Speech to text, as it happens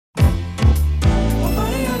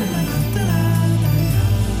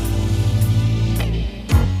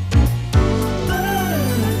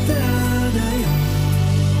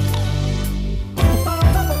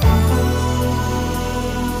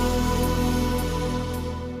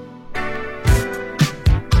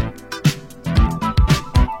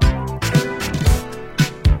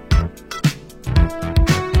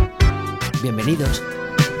sonidos.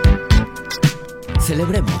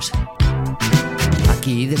 Celebremos.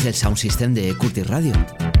 Aquí desde el Sound System de Curtis Radio.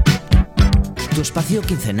 Tu espacio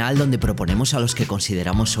quincenal donde proponemos a los que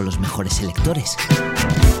consideramos son los mejores selectores.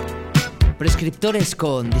 Prescriptores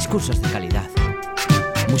con discursos de calidad.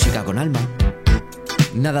 Música con alma.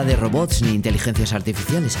 Nada de robots ni inteligencias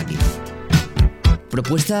artificiales aquí.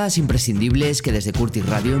 Propuestas imprescindibles que desde Curtis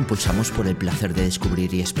Radio impulsamos por el placer de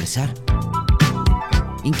descubrir y expresar.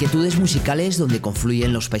 Inquietudes musicales donde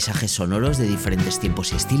confluyen los paisajes sonoros de diferentes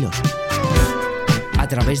tiempos y estilos. A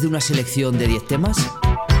través de una selección de 10 temas,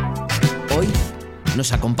 hoy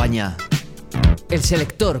nos acompaña el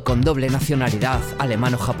selector con doble nacionalidad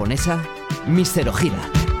alemano-japonesa, Mr. Ôhira.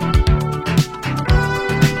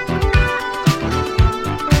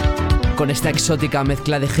 Con esta exótica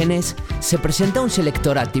mezcla de genes, se presenta un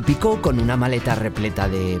selector atípico con una maleta repleta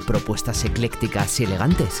de propuestas eclécticas y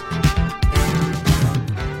elegantes.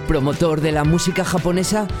 Promotor de la música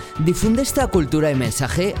japonesa, difunde esta cultura y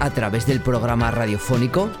mensaje a través del programa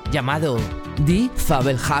radiofónico llamado Die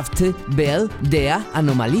Fabelhafte Welt der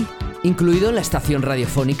Anomalie, incluido en la estación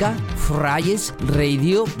radiofónica Freies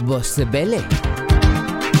Radio Boswelle.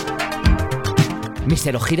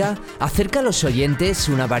 Mr. Ôhira acerca a los oyentes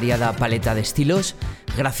una variada paleta de estilos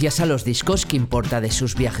gracias a los discos que importa de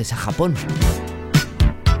sus viajes a Japón.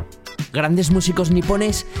 Grandes músicos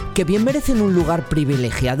nipones que bien merecen un lugar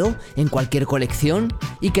privilegiado en cualquier colección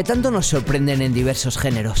y que tanto nos sorprenden en diversos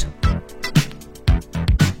géneros.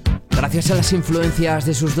 Gracias a las influencias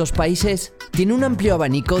de sus dos países, tiene un amplio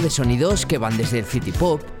abanico de sonidos que van desde el city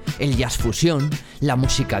pop, el jazz fusión, la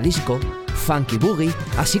música disco, funky boogie,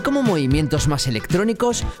 así como movimientos más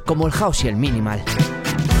electrónicos como el house y el minimal.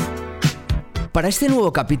 Para este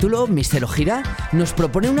nuevo capítulo, Mr. Ôhira nos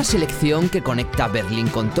propone una selección que conecta Berlín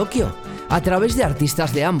con Tokio a través de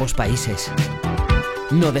artistas de ambos países.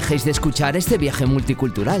 No dejéis de escuchar este viaje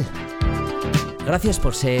multicultural. Gracias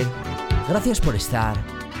por ser, gracias por estar,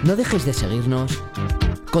 no dejéis de seguirnos.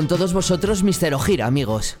 Con todos vosotros, Mr. Ôhira,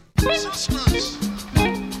 amigos.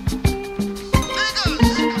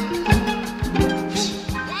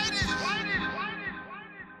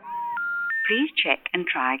 Please check and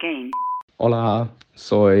try again. Hola,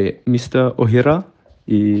 soy Mr. Ôhira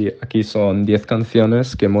y aquí son 10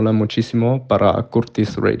 canciones que molan muchísimo para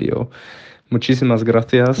Curtis Radio. Muchísimas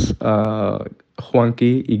gracias a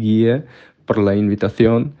Juanqui y Guille por la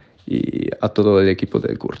invitación y a todo el equipo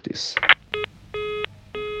de Curtis.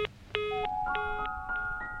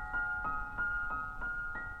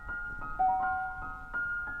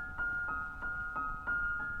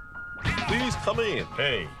 Please come in.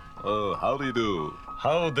 Hey, How do you do?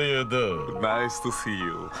 how do you do? Nice to see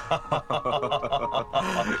you.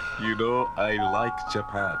 You know, I like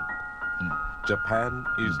Japan. Japan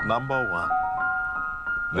is number one.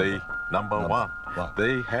 They number one.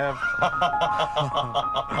 They have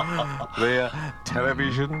their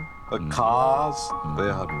television, the cars. They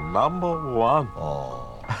are number one.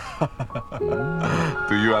 Oh,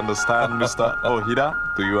 Do you understand, Mr. Ôhira?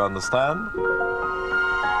 Do you understand?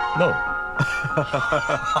 no.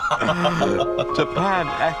 Japan,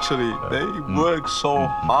 actually, they work so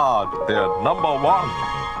hard. They are number one.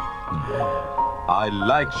 I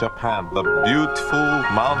like Japan. The beautiful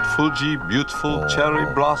Mount Fuji, beautiful cherry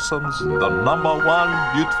blossoms, the number one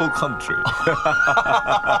beautiful country.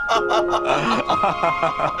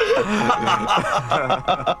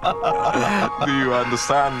 Do you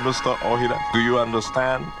understand, Mr. Ôhira? Do you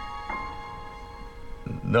understand?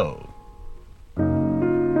 No.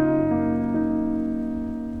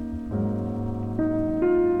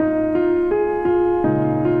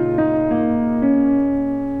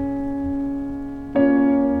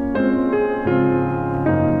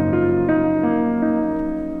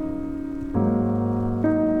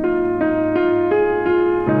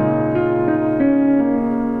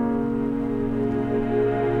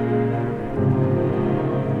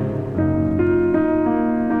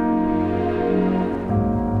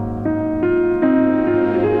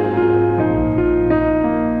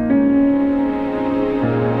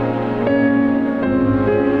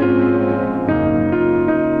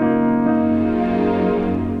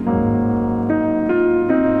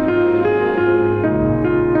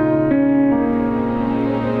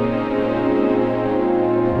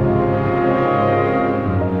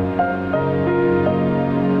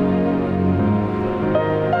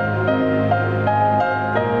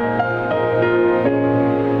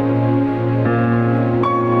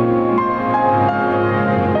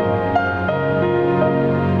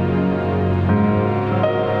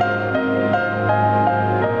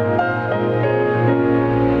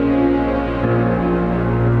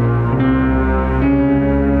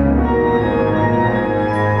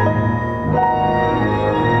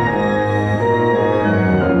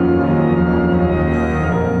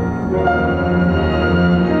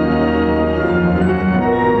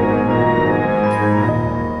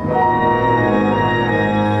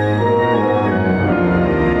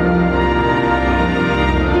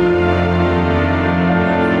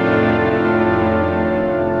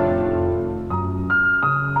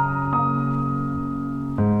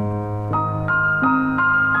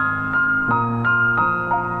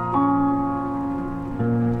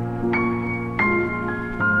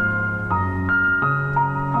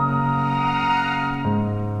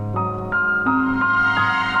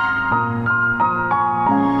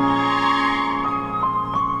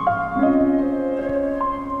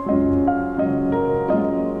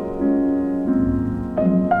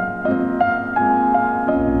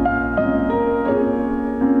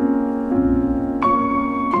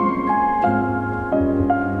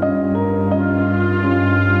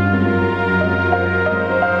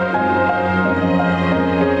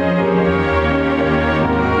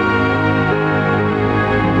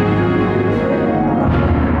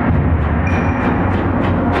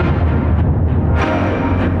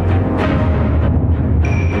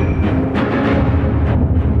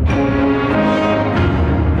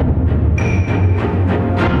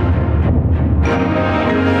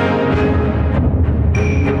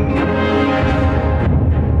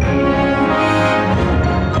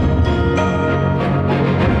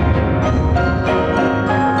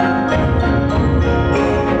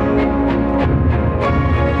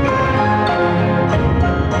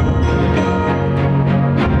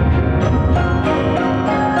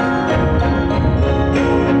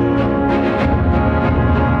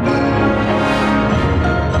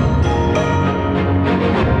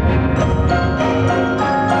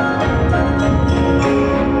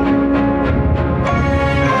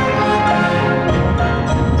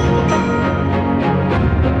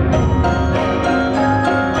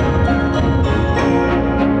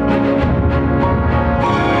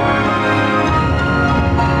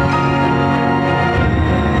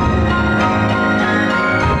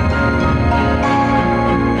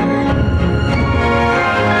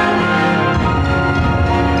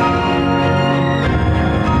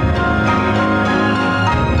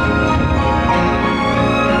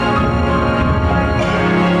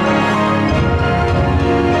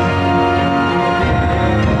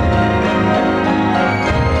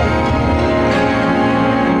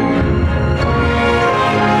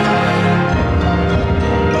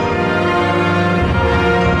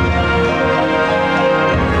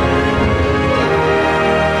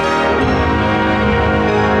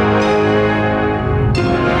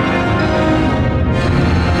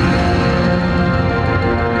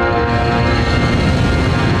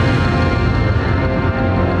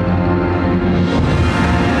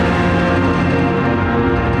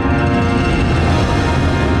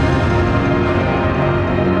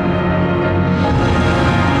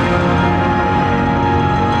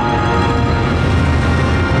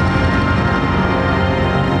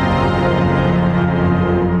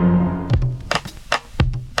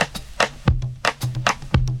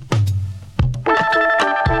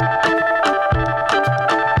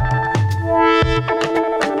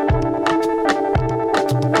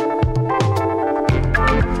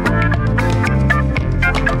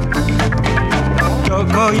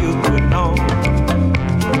 行くの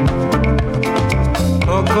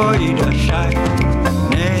ここいらっしゃい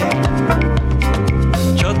ね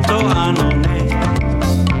ちょっとね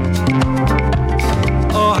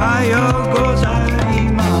おはようござい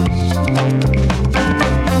ます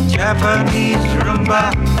Japanese Rumba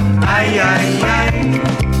あいあいあい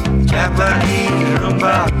Japanese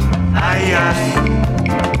Rumba あいあい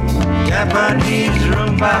Japanese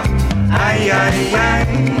Rumba あいあいあい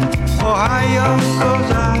おはようご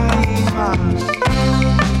ざいます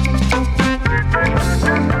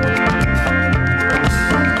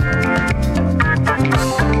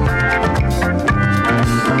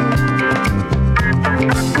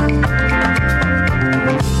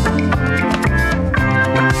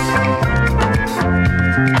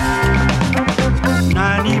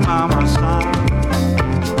何ママさん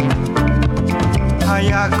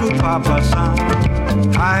早くパパさん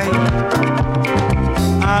はい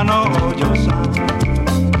あのお嬢さん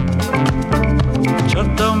ちょっ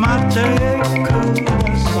と待ってくだ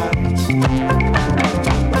さい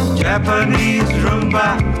Japanese Rumba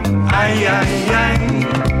あいあいあい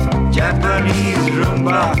Japanese Rumba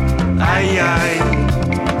あいあい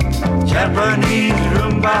Japanese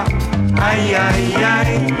Rumba あいあいあ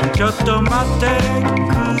いちょっと待って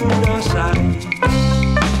ください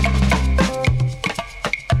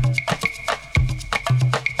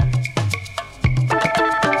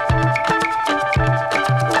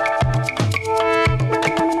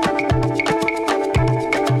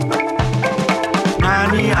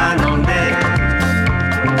何あのね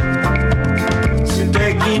素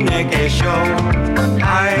敵ね化粧は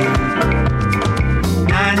い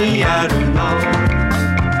何やるの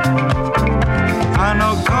あの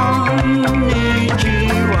こんにち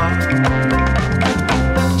は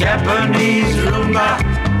Japanese Rumba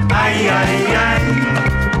あいあいあい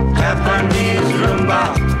Japanese Rumba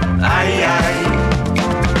あいあい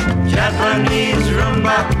Japanese Rumba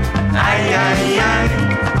あいあいあい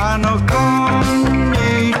あのこんに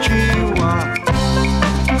ちは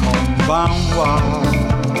こんばんは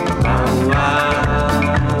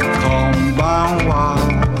こんばんは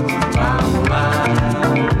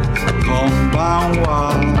こんばんは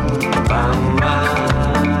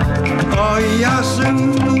おやす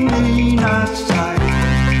みなさい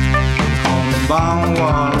こんばんは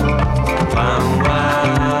こん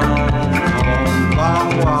ばん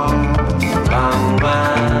は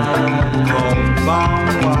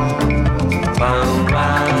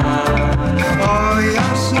おや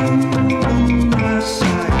すみなさい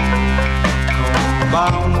こんば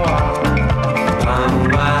んは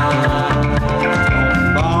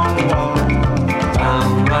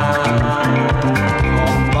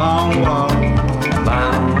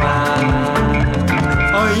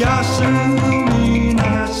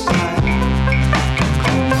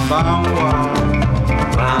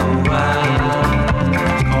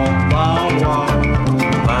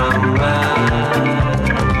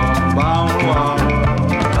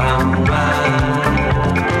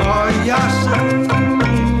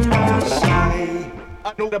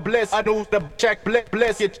The bliss, I know the check,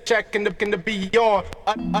 bliss, you checking the beyond.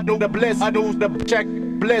 I know the bliss, I know the check,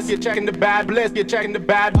 bliss, you checking the bad, bliss, you checking the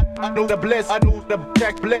bad. I know the bliss, I know the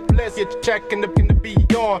check, bliss, you checking the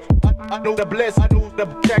beyond. I know the bliss, I know the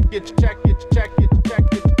check, you check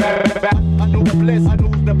bad. I know the bliss, I know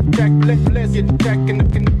the check, bliss, you checking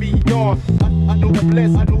the beyond. I know the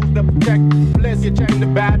bliss, I know the check, bliss, you checking the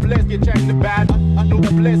bad, bliss, you checking the bad. I know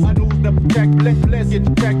the bliss, I know the check, bliss, you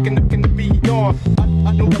checking the beyond.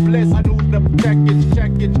 I know the bliss, I know the check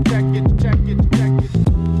it.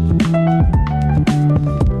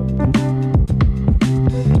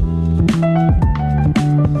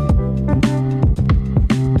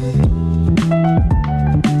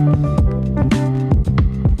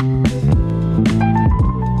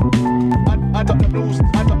 I got the blues,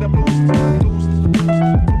 I got the blues.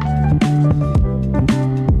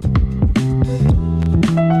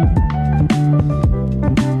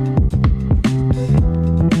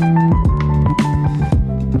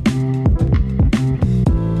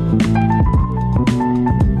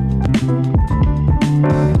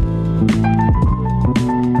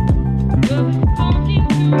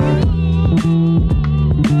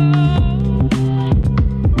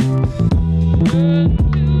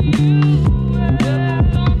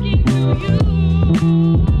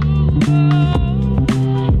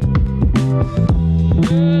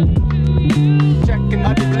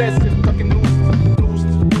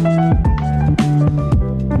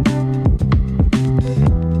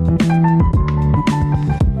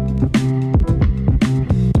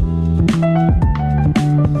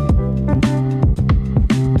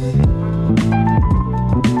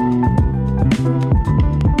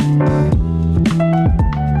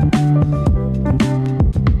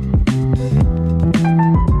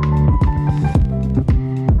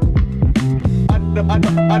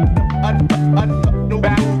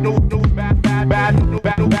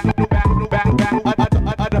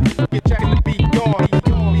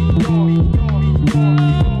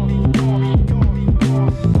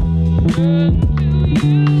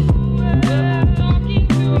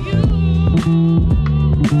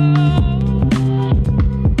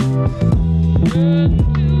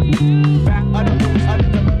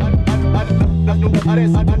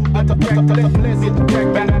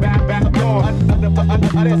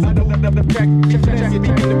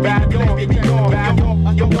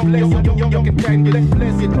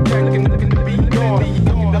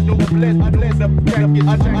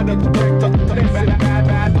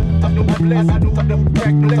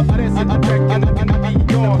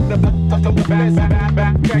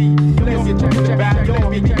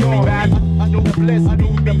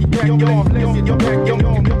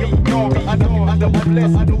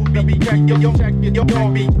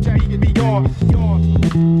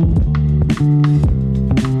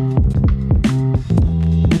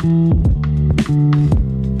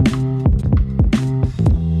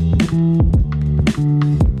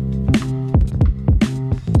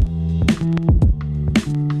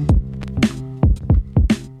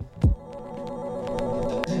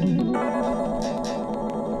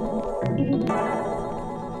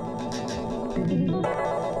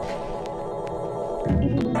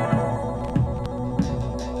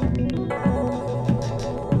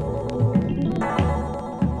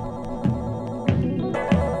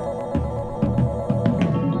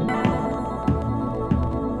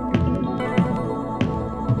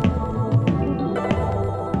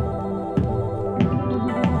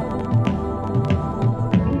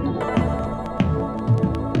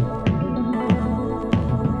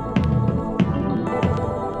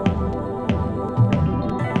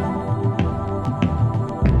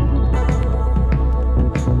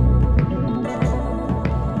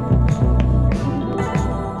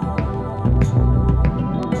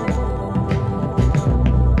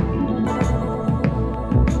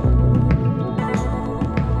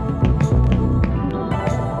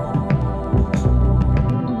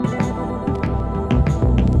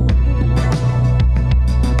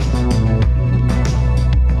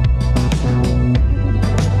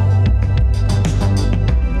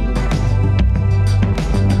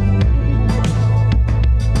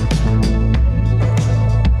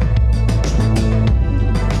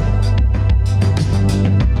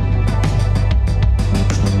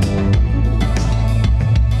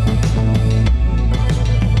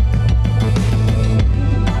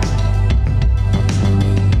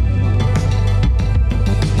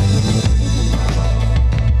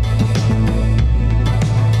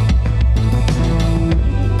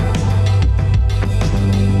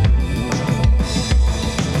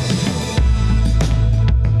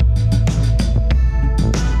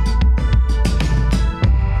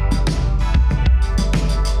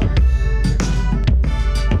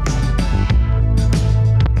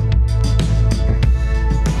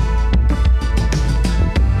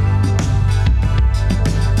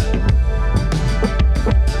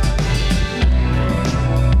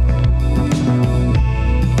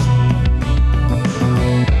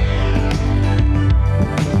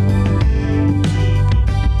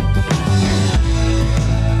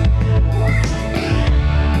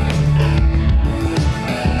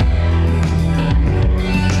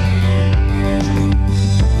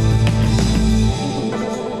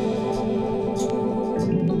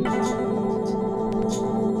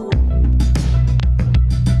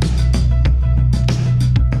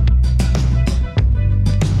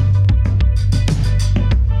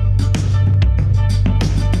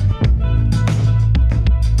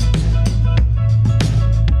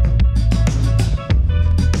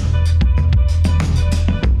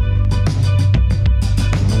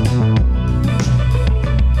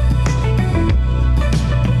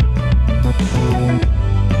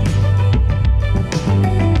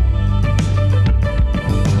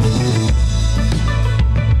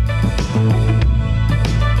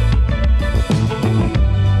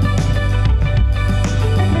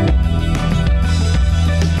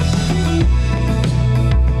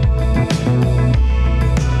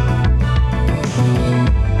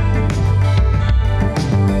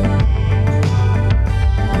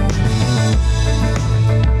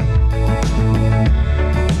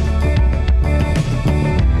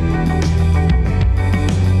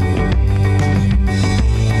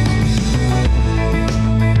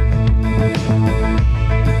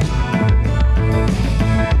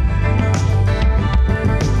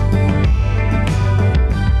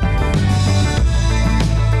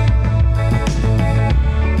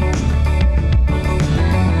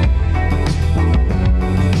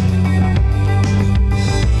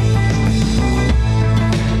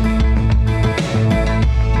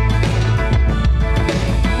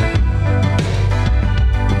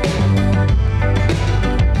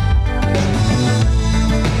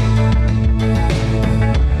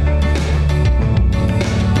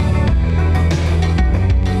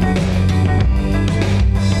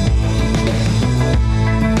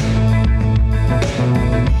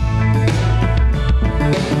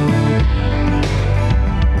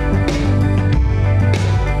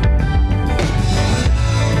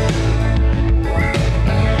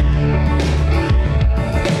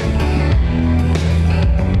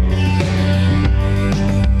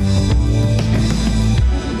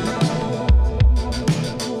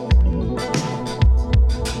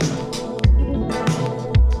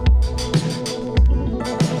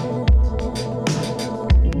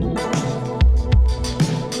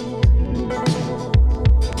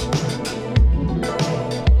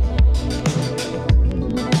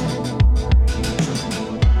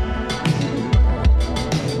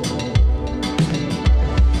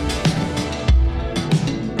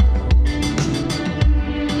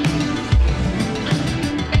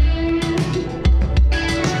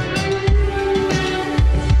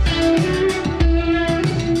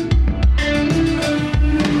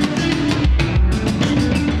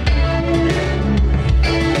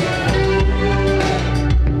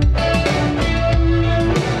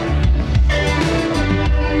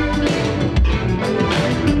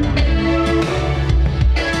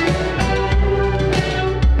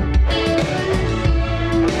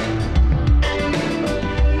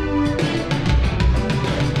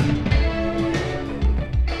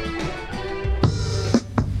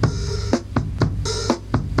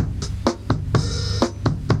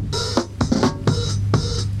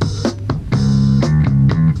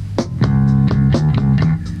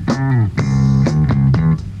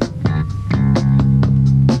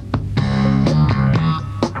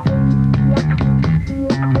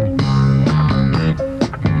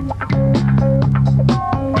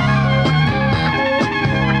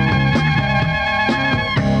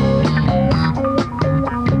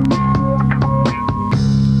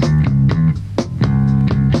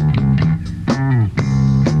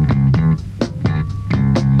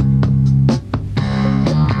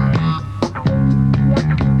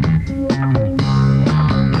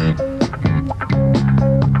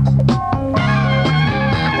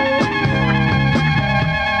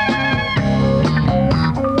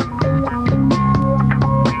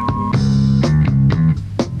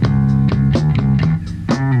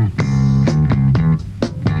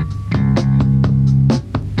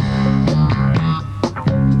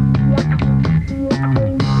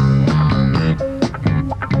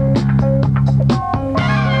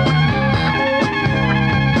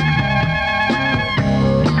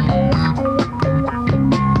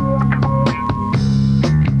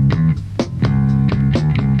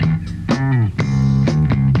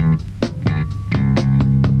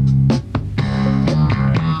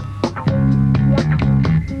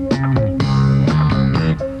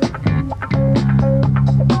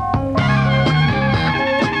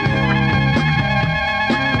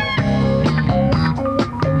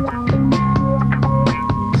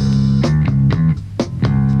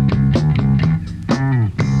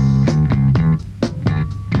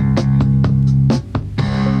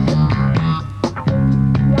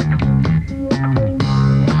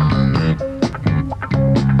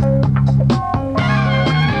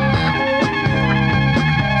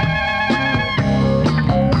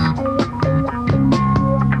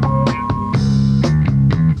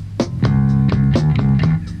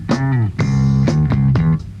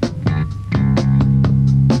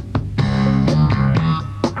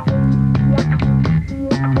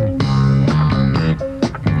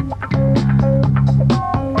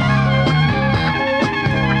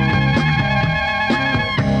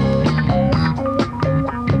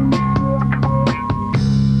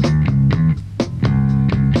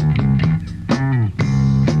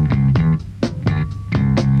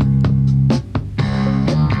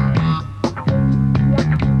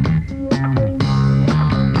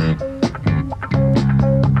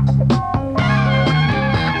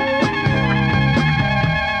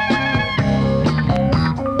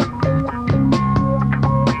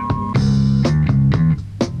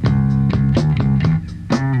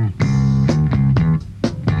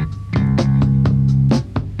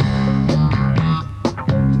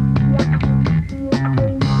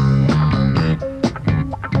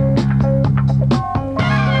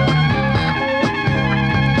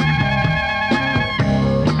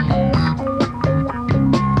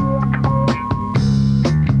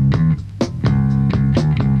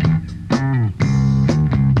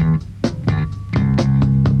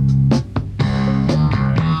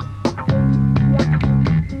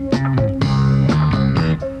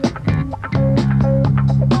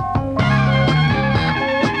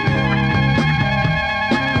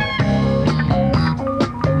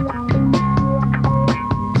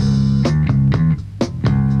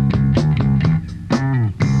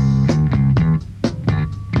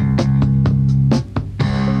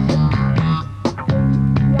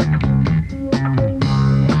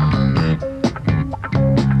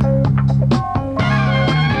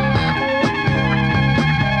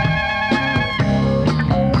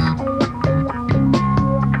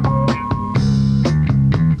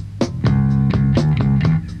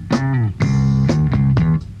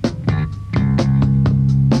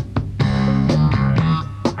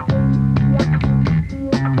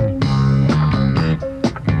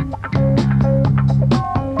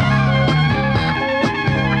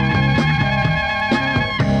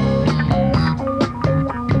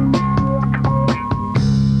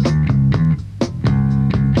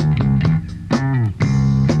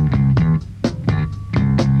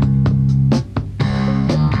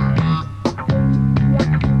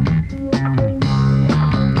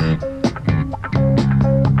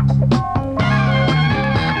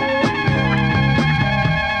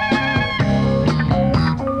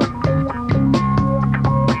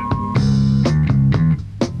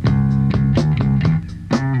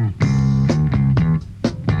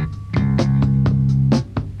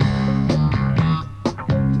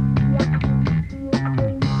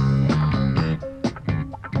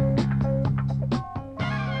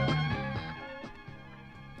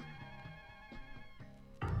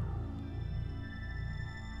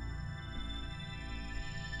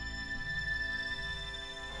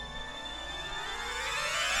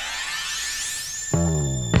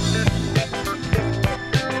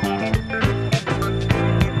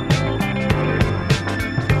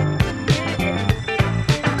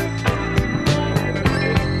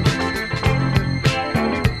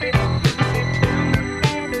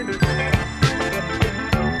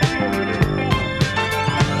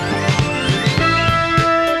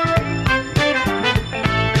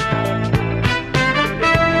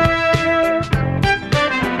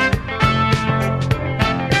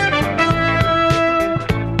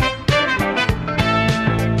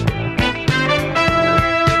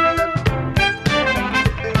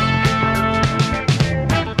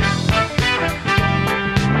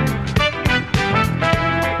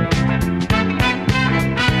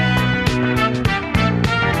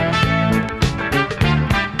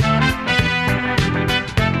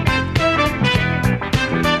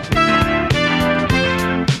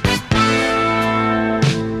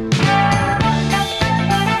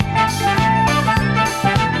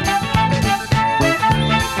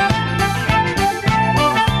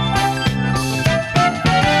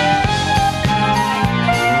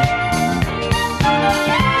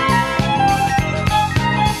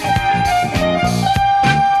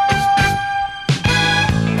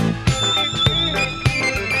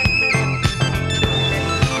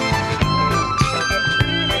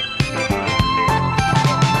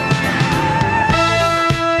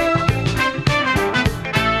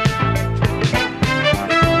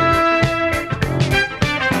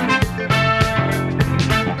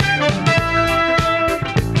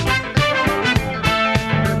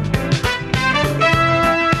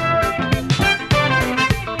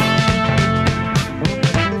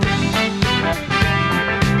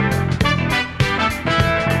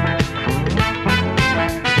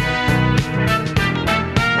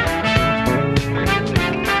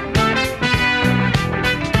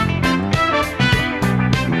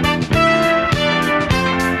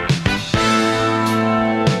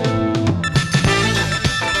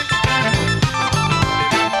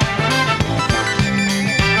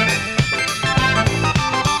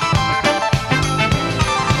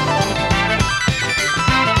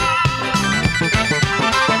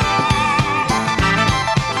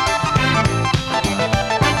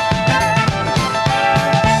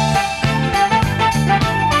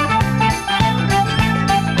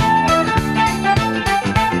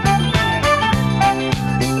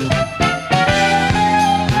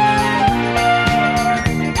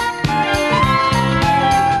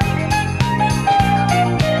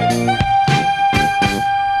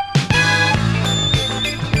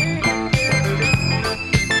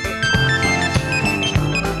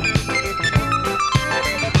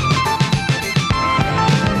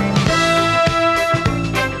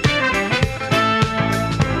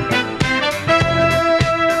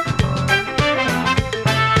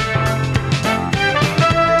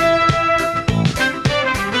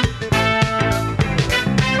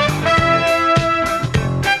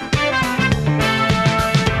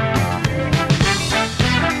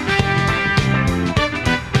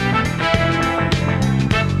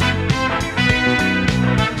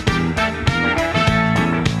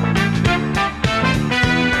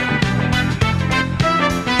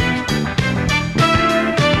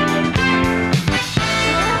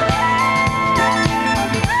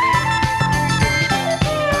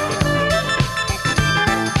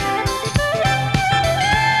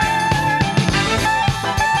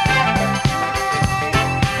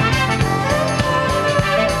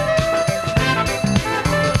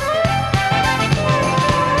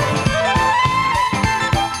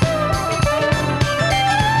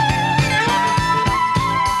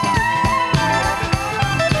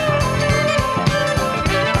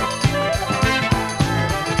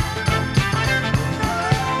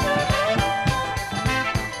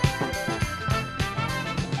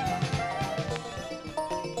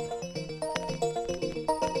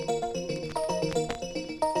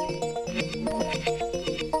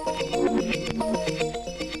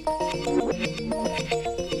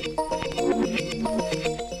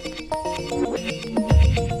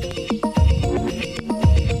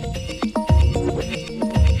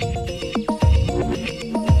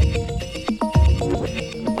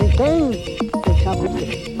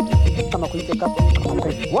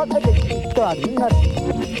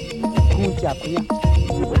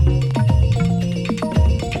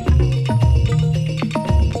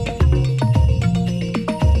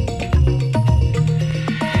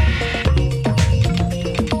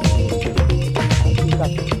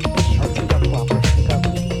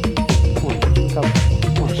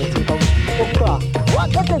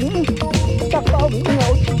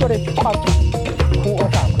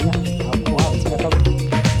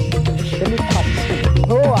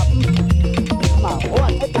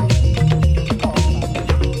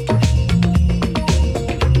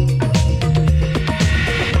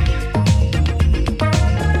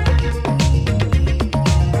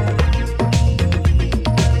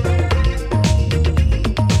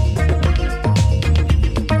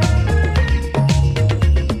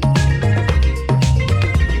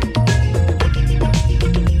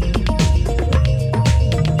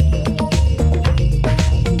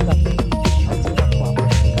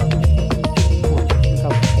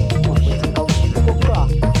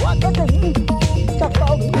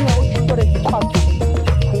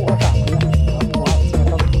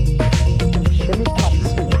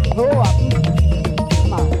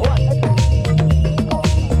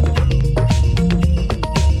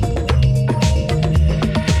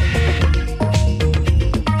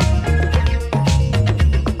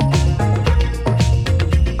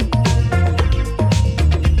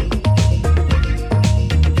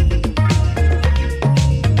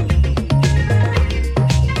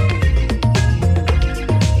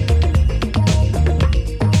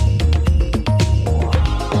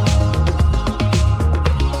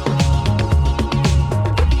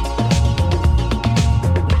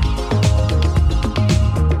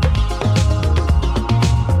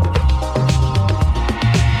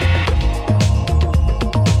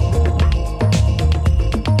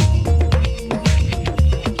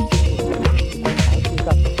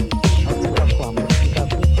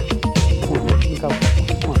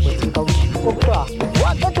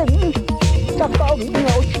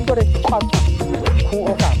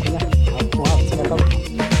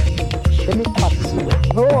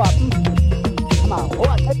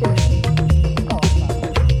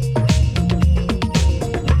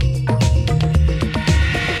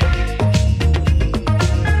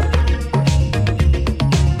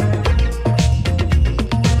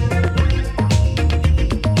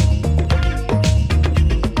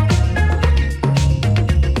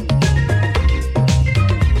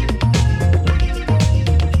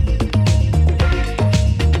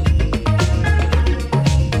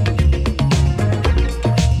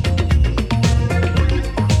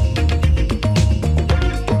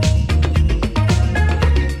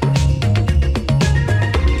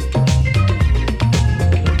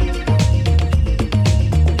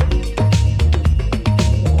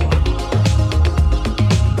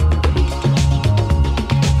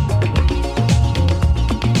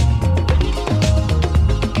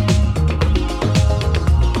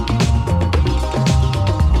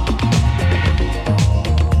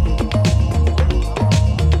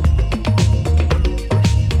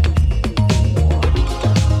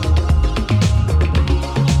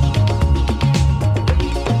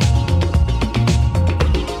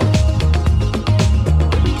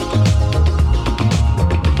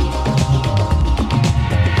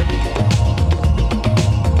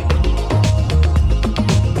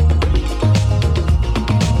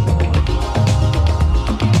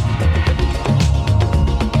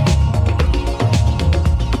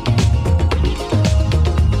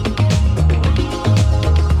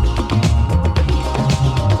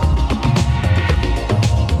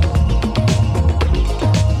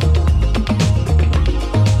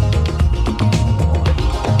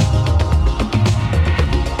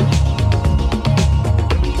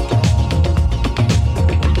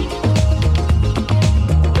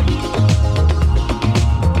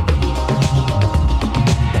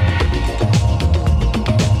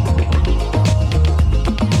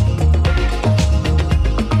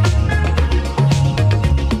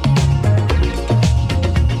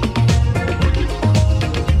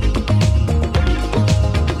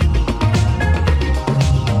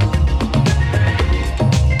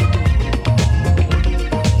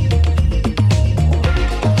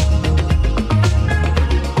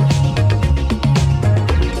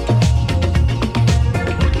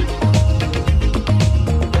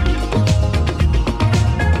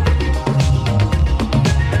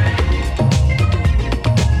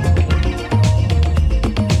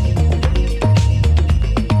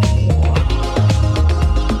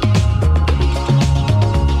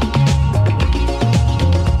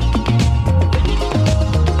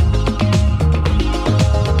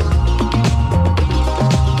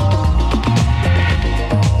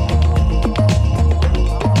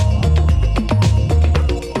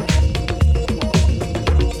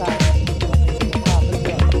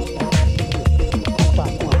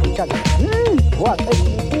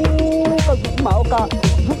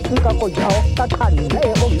 ko jao ta kan le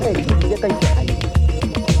o le ye kai ai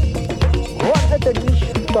wa ta de ni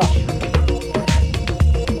ba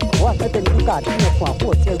wa ta de ni ka ti kwa ko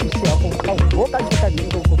che bu sia ko ka wo ka ta ni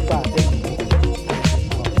ko ba de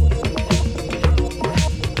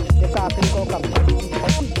ka kin ko ka ko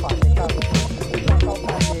ti pa ka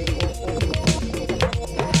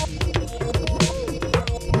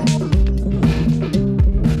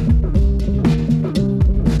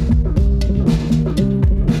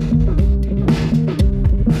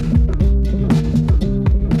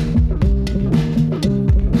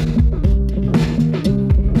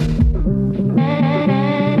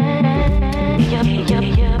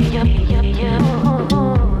Yep.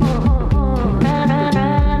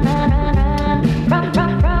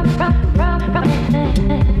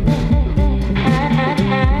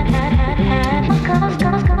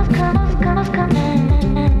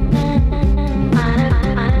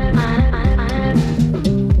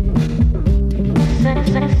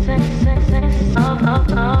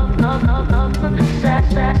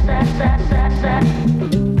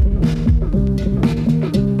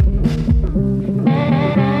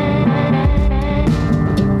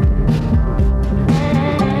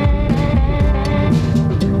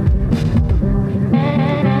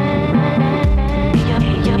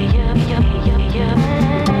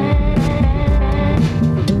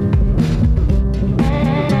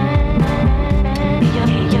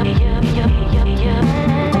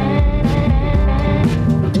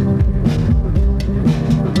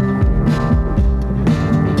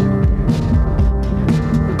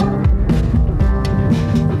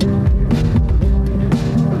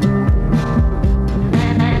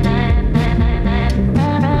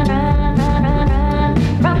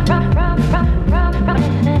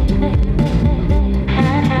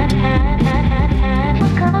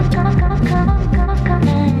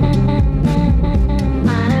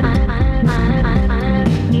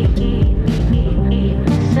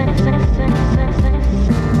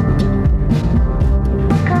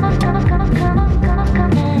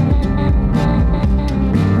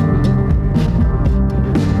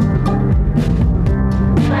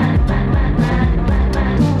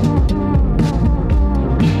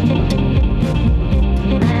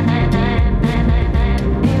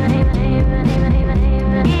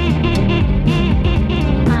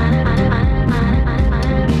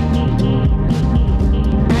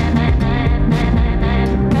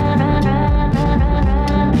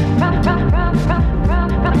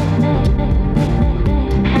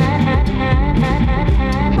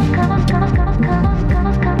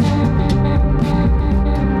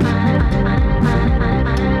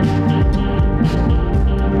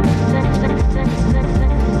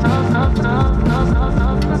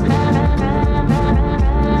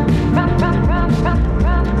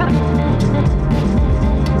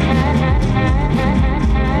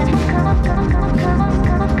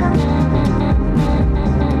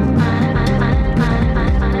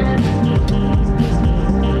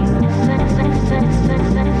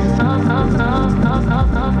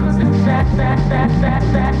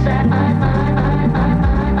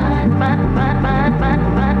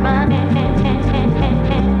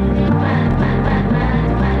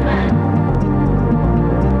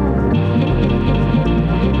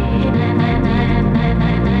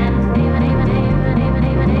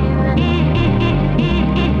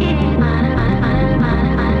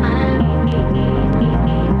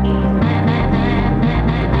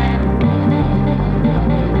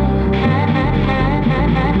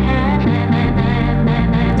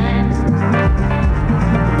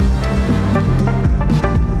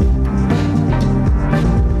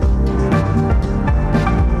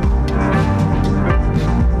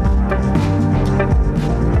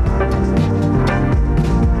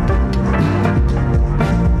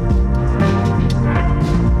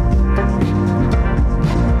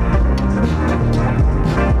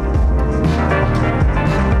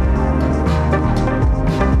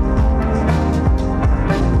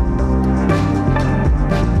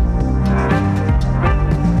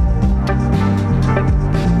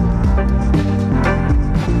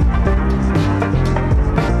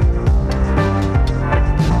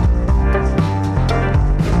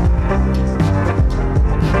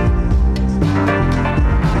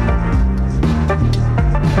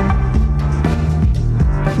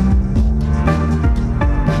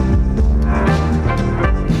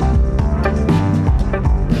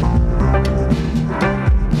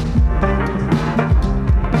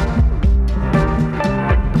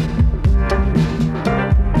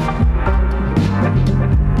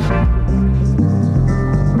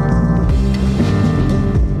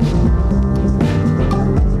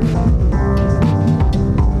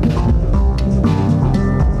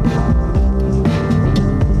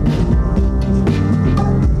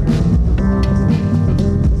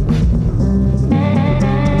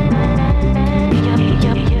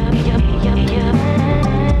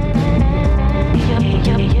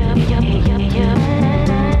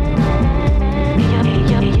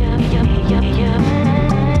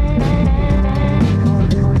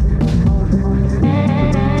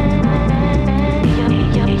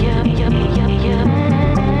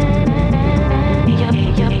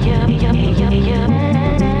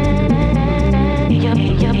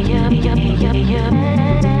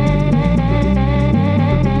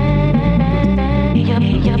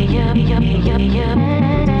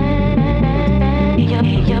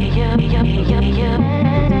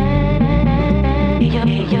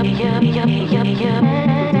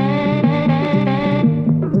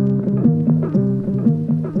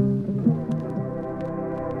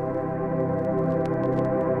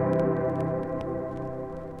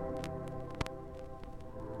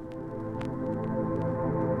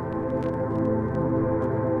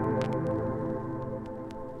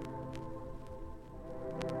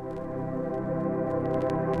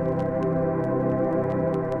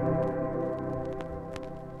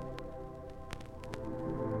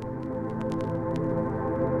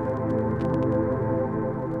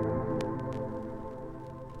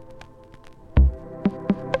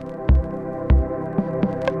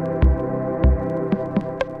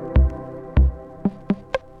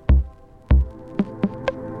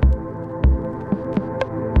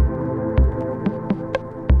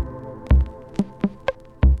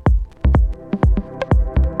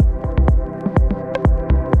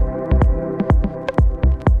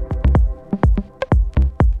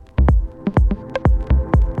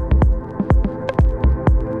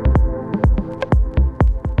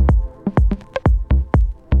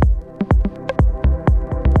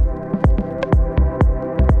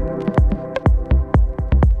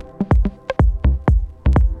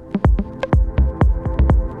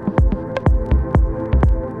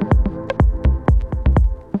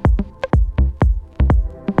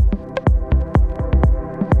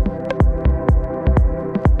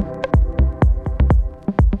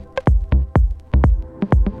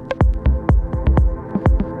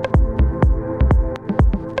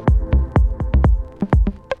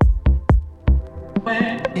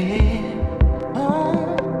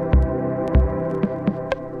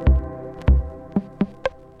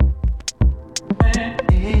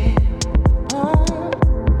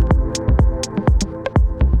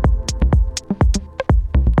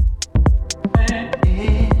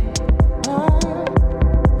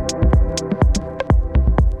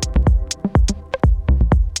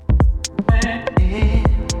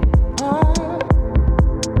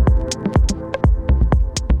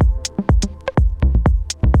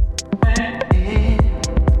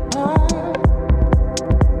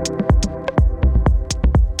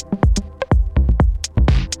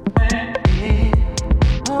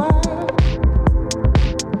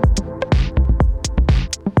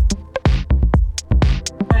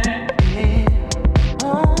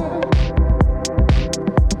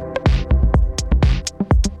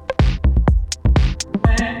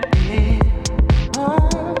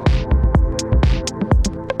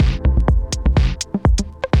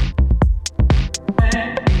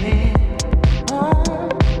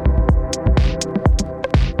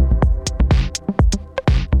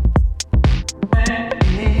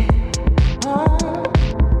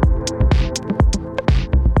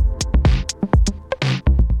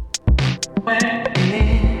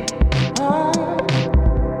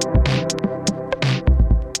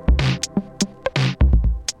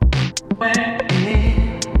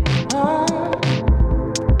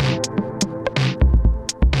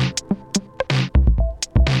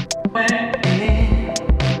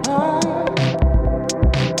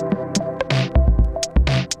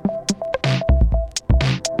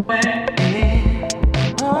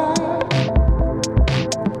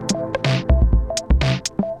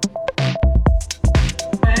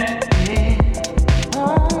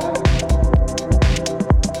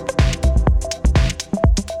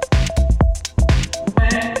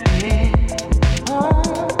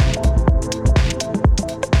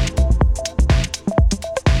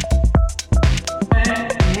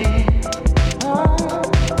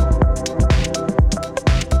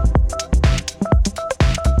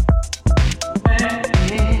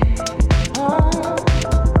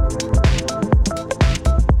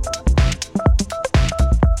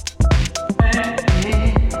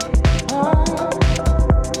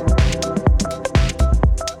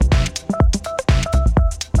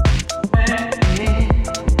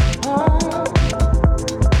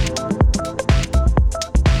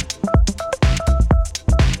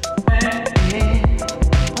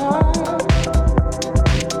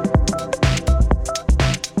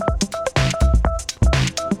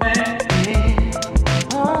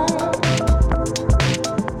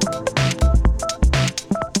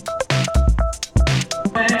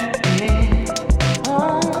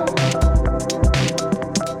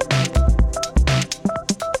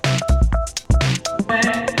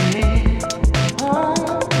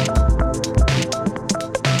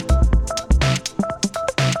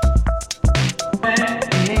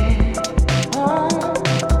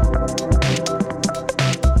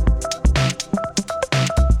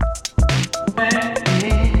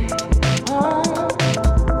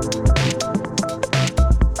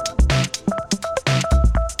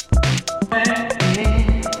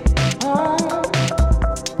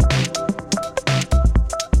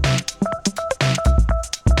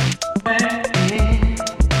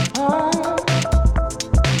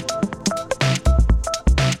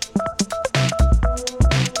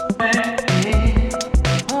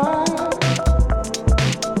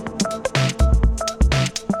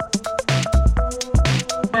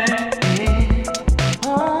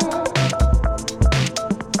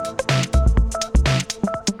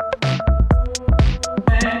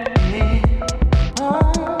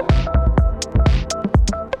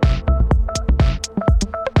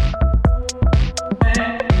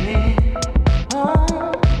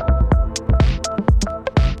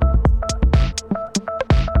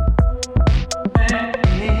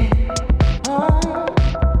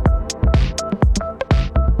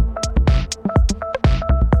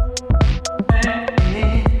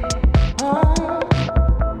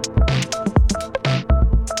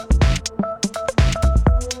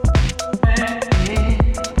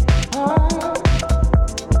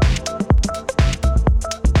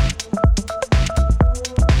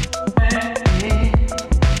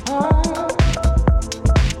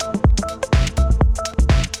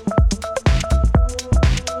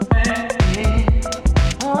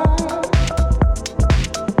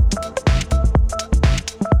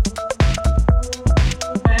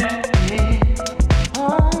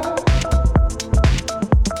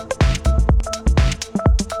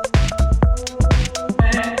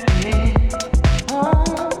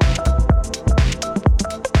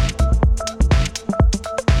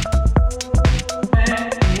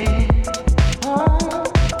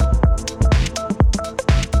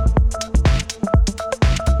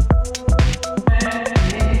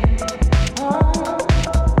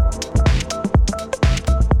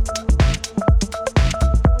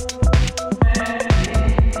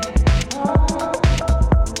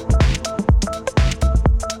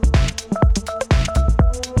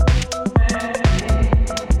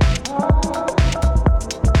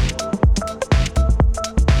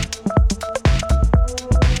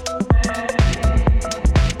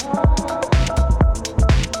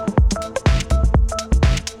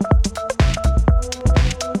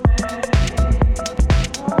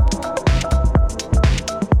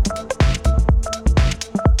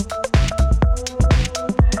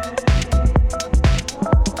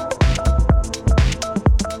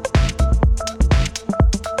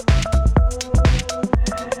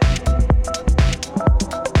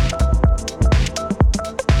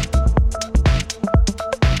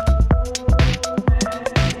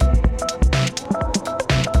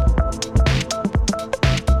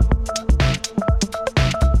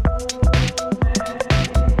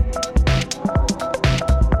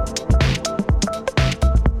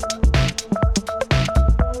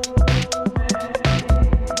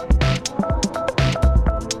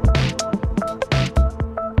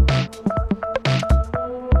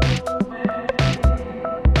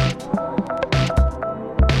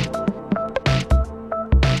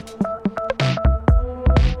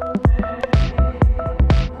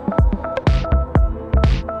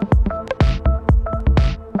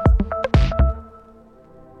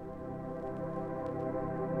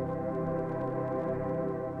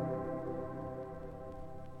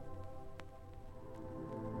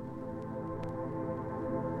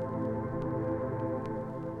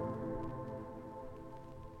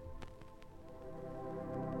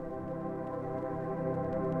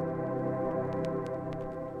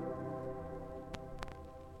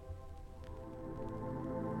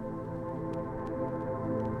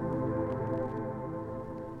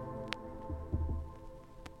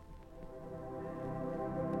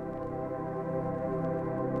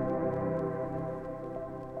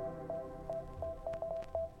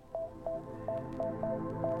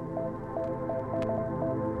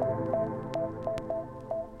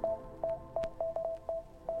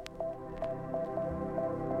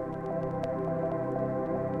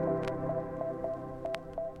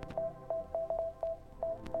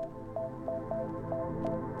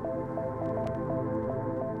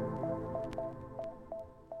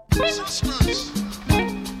 Suspense.